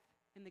death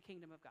in the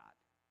kingdom of God.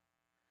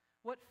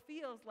 What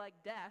feels like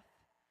death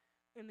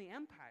in the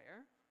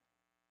empire,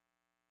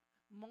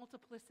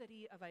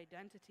 multiplicity of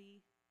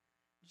identity,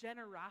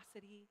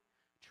 generosity,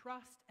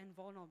 trust, and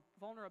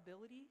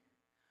vulnerability,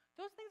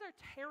 those things are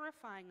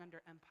terrifying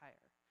under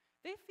empire.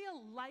 They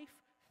feel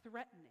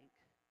life-threatening.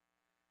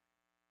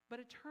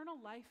 But eternal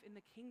life in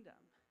the kingdom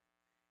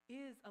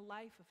is a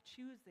life of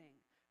choosing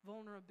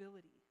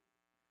vulnerability,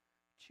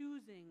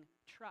 choosing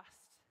trust,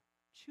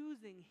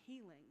 choosing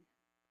healing,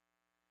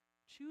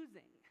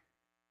 choosing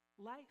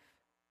life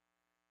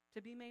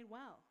to be made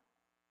well.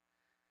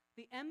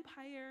 The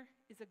empire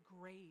is a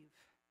grave.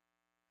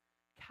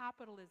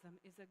 Capitalism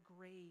is a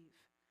grave.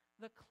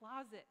 The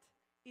closet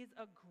is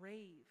a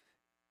grave.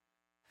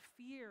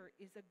 Fear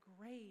is a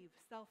grave.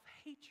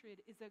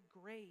 Self-hatred is a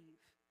grave.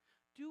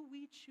 Do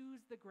we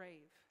choose the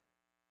grave?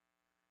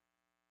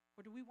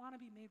 Or do we want to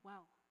be made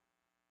well?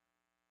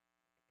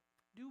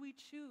 Do we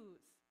choose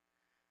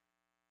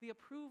the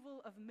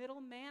approval of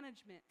middle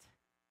management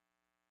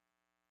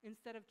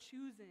instead of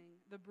choosing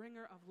the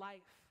bringer of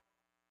life,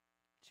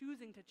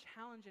 choosing to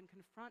challenge and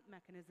confront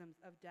mechanisms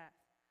of death?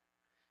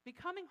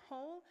 Becoming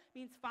whole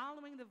means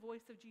following the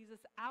voice of Jesus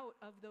out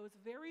of those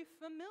very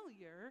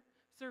familiar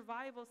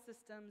survival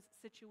systems,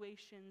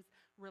 situations,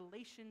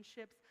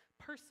 relationships,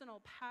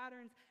 personal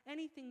patterns,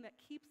 anything that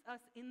keeps us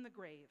in the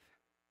grave.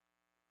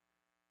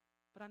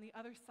 But on the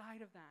other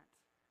side of that,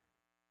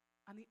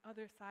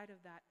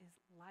 is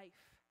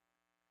life.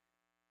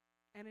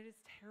 And it is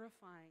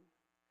terrifying,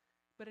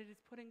 but it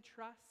is putting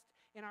trust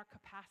in our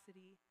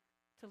capacity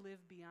to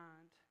live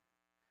beyond.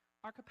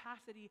 Our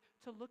capacity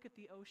to look at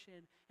the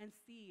ocean and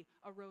see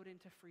a road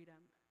into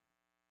freedom.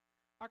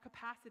 Our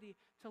capacity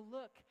to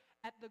look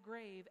at the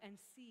grave and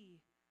see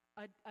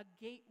a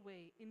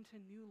gateway into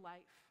new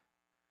life.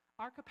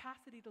 Our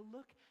capacity to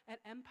look at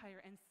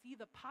empire and see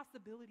the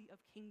possibility of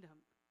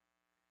kingdom.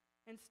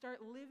 And start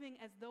living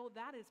as though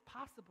that is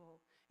possible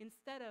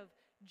instead of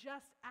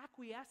just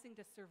acquiescing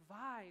to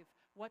survive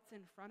what's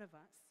in front of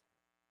us.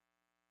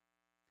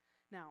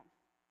 Now,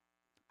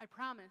 I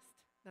promised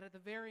that at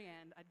the very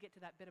end, I'd get to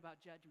that bit about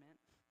judgment.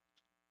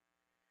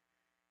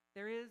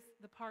 There is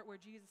the part where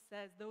Jesus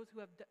says, those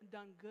who have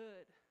done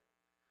good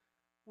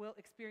will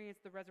experience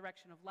the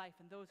resurrection of life,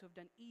 and those who have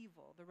done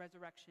evil, the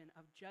resurrection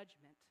of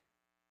judgment.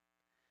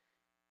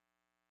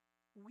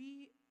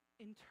 We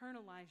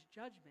internalize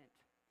judgment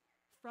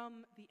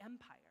from the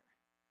empire.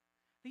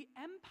 The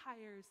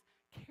empire's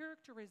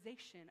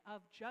characterization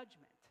of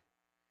judgment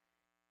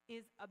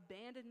is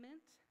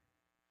abandonment,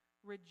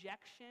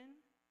 rejection,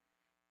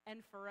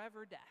 and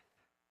forever death,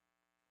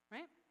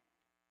 right?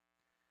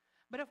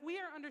 But if we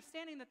are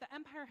understanding that the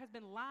empire has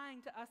been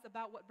lying to us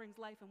about what brings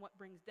life and what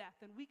brings death,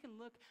 then we can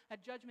look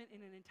at judgment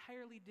in an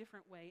entirely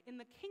different way. In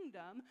the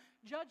kingdom,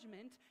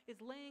 judgment is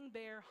laying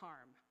bare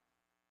harm.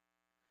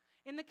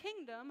 In the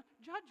kingdom,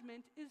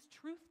 judgment is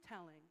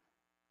truth-telling.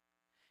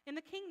 In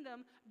the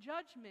kingdom,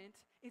 judgment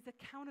is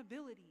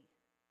accountability.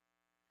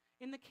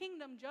 In the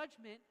kingdom,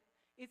 judgment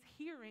is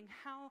hearing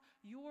how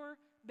your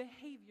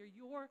behavior,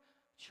 your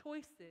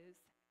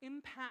choices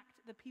impact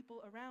the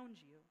people around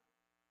you.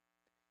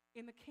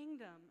 In the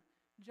kingdom,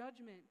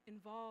 judgment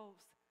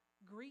involves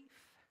grief.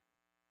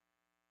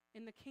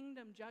 In the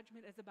kingdom,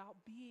 judgment is about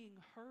being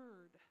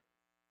heard.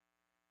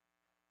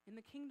 In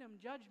the kingdom,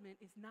 judgment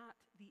is not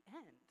the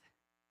end.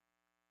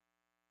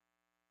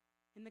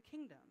 In the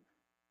kingdom,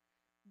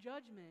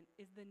 judgment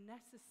is the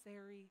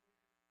necessary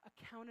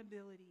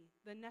accountability,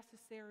 the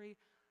necessary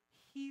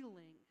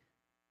healing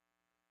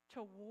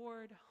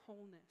toward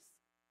wholeness.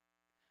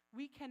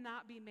 We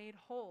cannot be made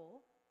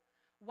whole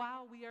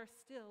while we are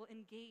still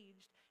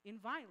engaged in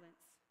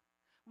violence.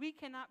 We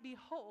cannot be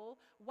whole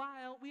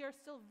while we are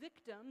still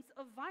victims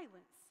of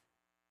violence.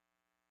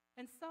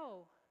 And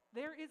so,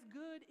 there is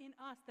good in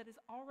us that is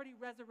already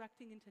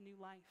resurrecting into new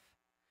life.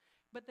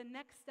 But the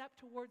next step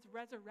towards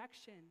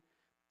resurrection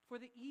for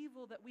the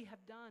evil that we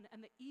have done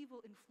and the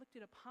evil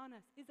inflicted upon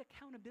us is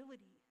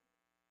accountability.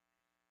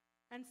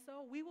 And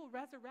so we will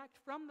resurrect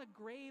from the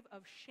grave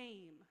of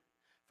shame,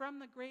 from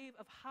the grave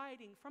of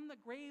hiding, from the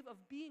grave of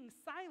being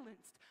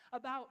silenced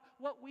about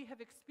what we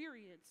have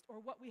experienced or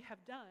what we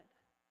have done.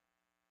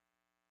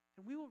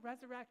 And we will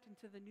resurrect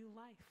into the new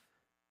life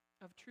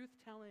of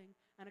truth-telling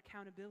and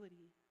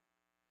accountability.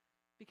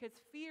 Because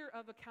fear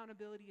of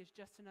accountability is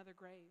just another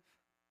grave.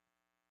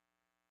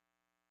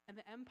 And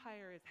the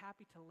empire is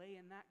happy to lay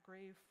in that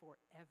grave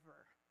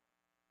forever.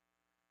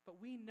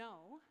 But we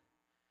know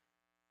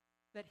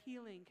that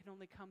healing can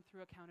only come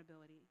through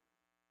accountability.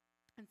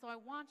 And so I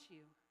want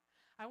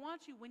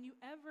you, when you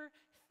ever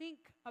think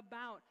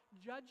about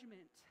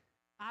judgment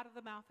out of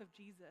the mouth of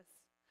Jesus,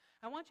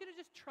 I want you to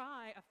just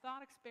try a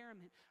thought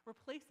experiment,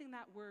 replacing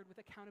that word with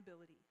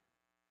accountability,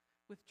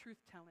 with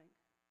truth-telling,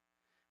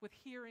 with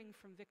hearing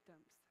from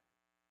victims.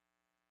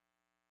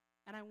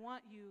 And I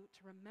want you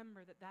to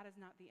remember that that is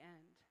not the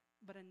end,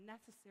 but a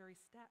necessary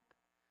step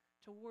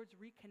towards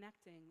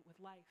reconnecting with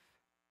life.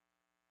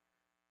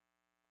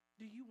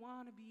 Do you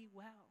want to be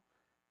well?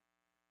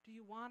 Do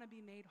you want to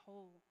be made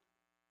whole?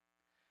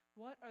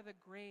 What are the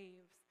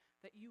graves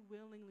that you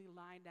willingly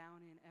lie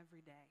down in every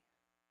day?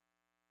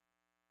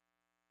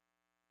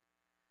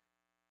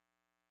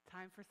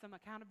 Time for some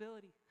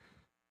accountability,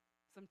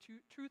 some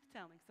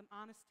truth-telling, some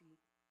honesty.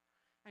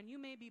 And you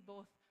may be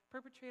both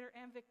perpetrator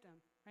and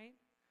victim, right?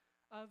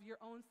 Of your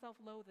own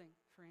self-loathing,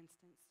 for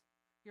instance,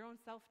 your own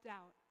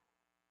self-doubt.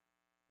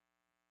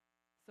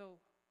 So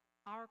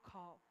our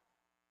call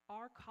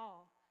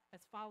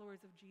as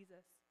followers of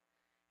Jesus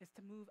is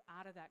to move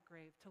out of that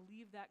grave, to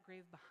leave that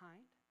grave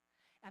behind.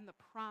 And the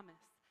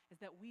promise is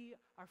that we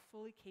are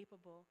fully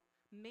capable,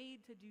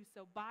 made to do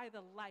so by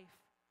the life,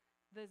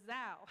 the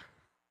Zao,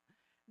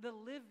 the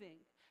living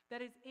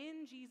that is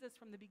in Jesus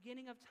from the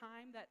beginning of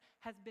time, that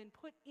has been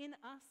put in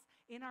us,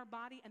 in our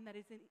body, and that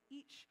is in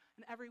each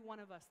and every one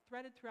of us,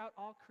 threaded throughout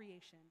all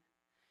creation.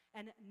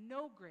 And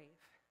no grave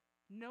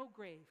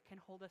can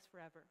hold us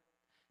forever,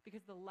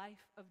 because the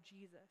life of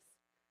Jesus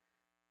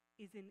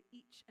is in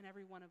each and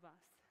every one of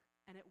us,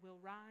 and it will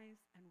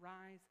rise and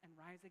rise and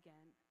rise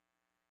again.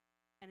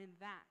 And in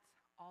that,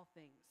 all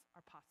things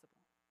are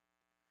possible.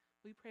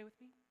 Will you pray with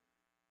me?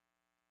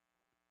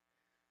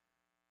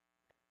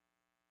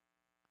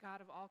 God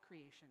of all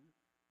creation,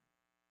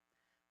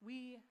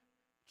 we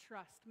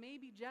trust,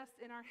 maybe just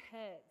in our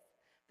heads,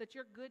 that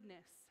your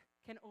goodness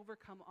can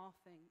overcome all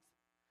things.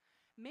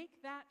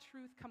 Make that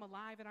truth come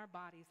alive in our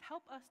bodies.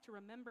 Help us to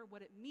remember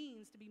what it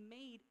means to be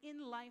made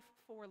in life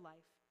for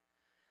life.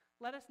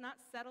 Let us not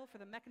settle for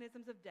the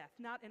mechanisms of death,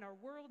 not in our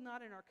world,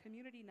 not in our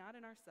community, not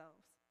in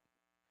ourselves.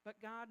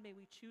 But God, may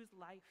we choose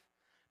life.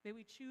 May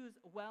we choose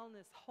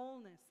wellness,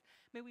 wholeness.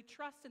 May we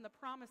trust in the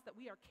promise that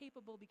we are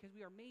capable because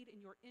we are made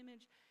in your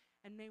image.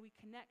 And may we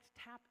connect,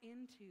 tap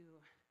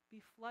into,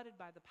 be flooded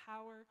by the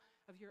power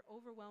of your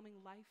overwhelming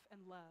life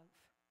and love.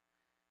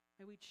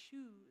 May we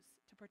choose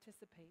to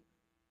participate.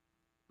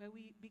 May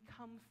we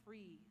become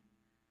free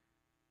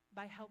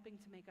by helping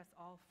to make us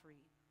all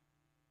free.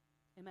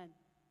 Amen.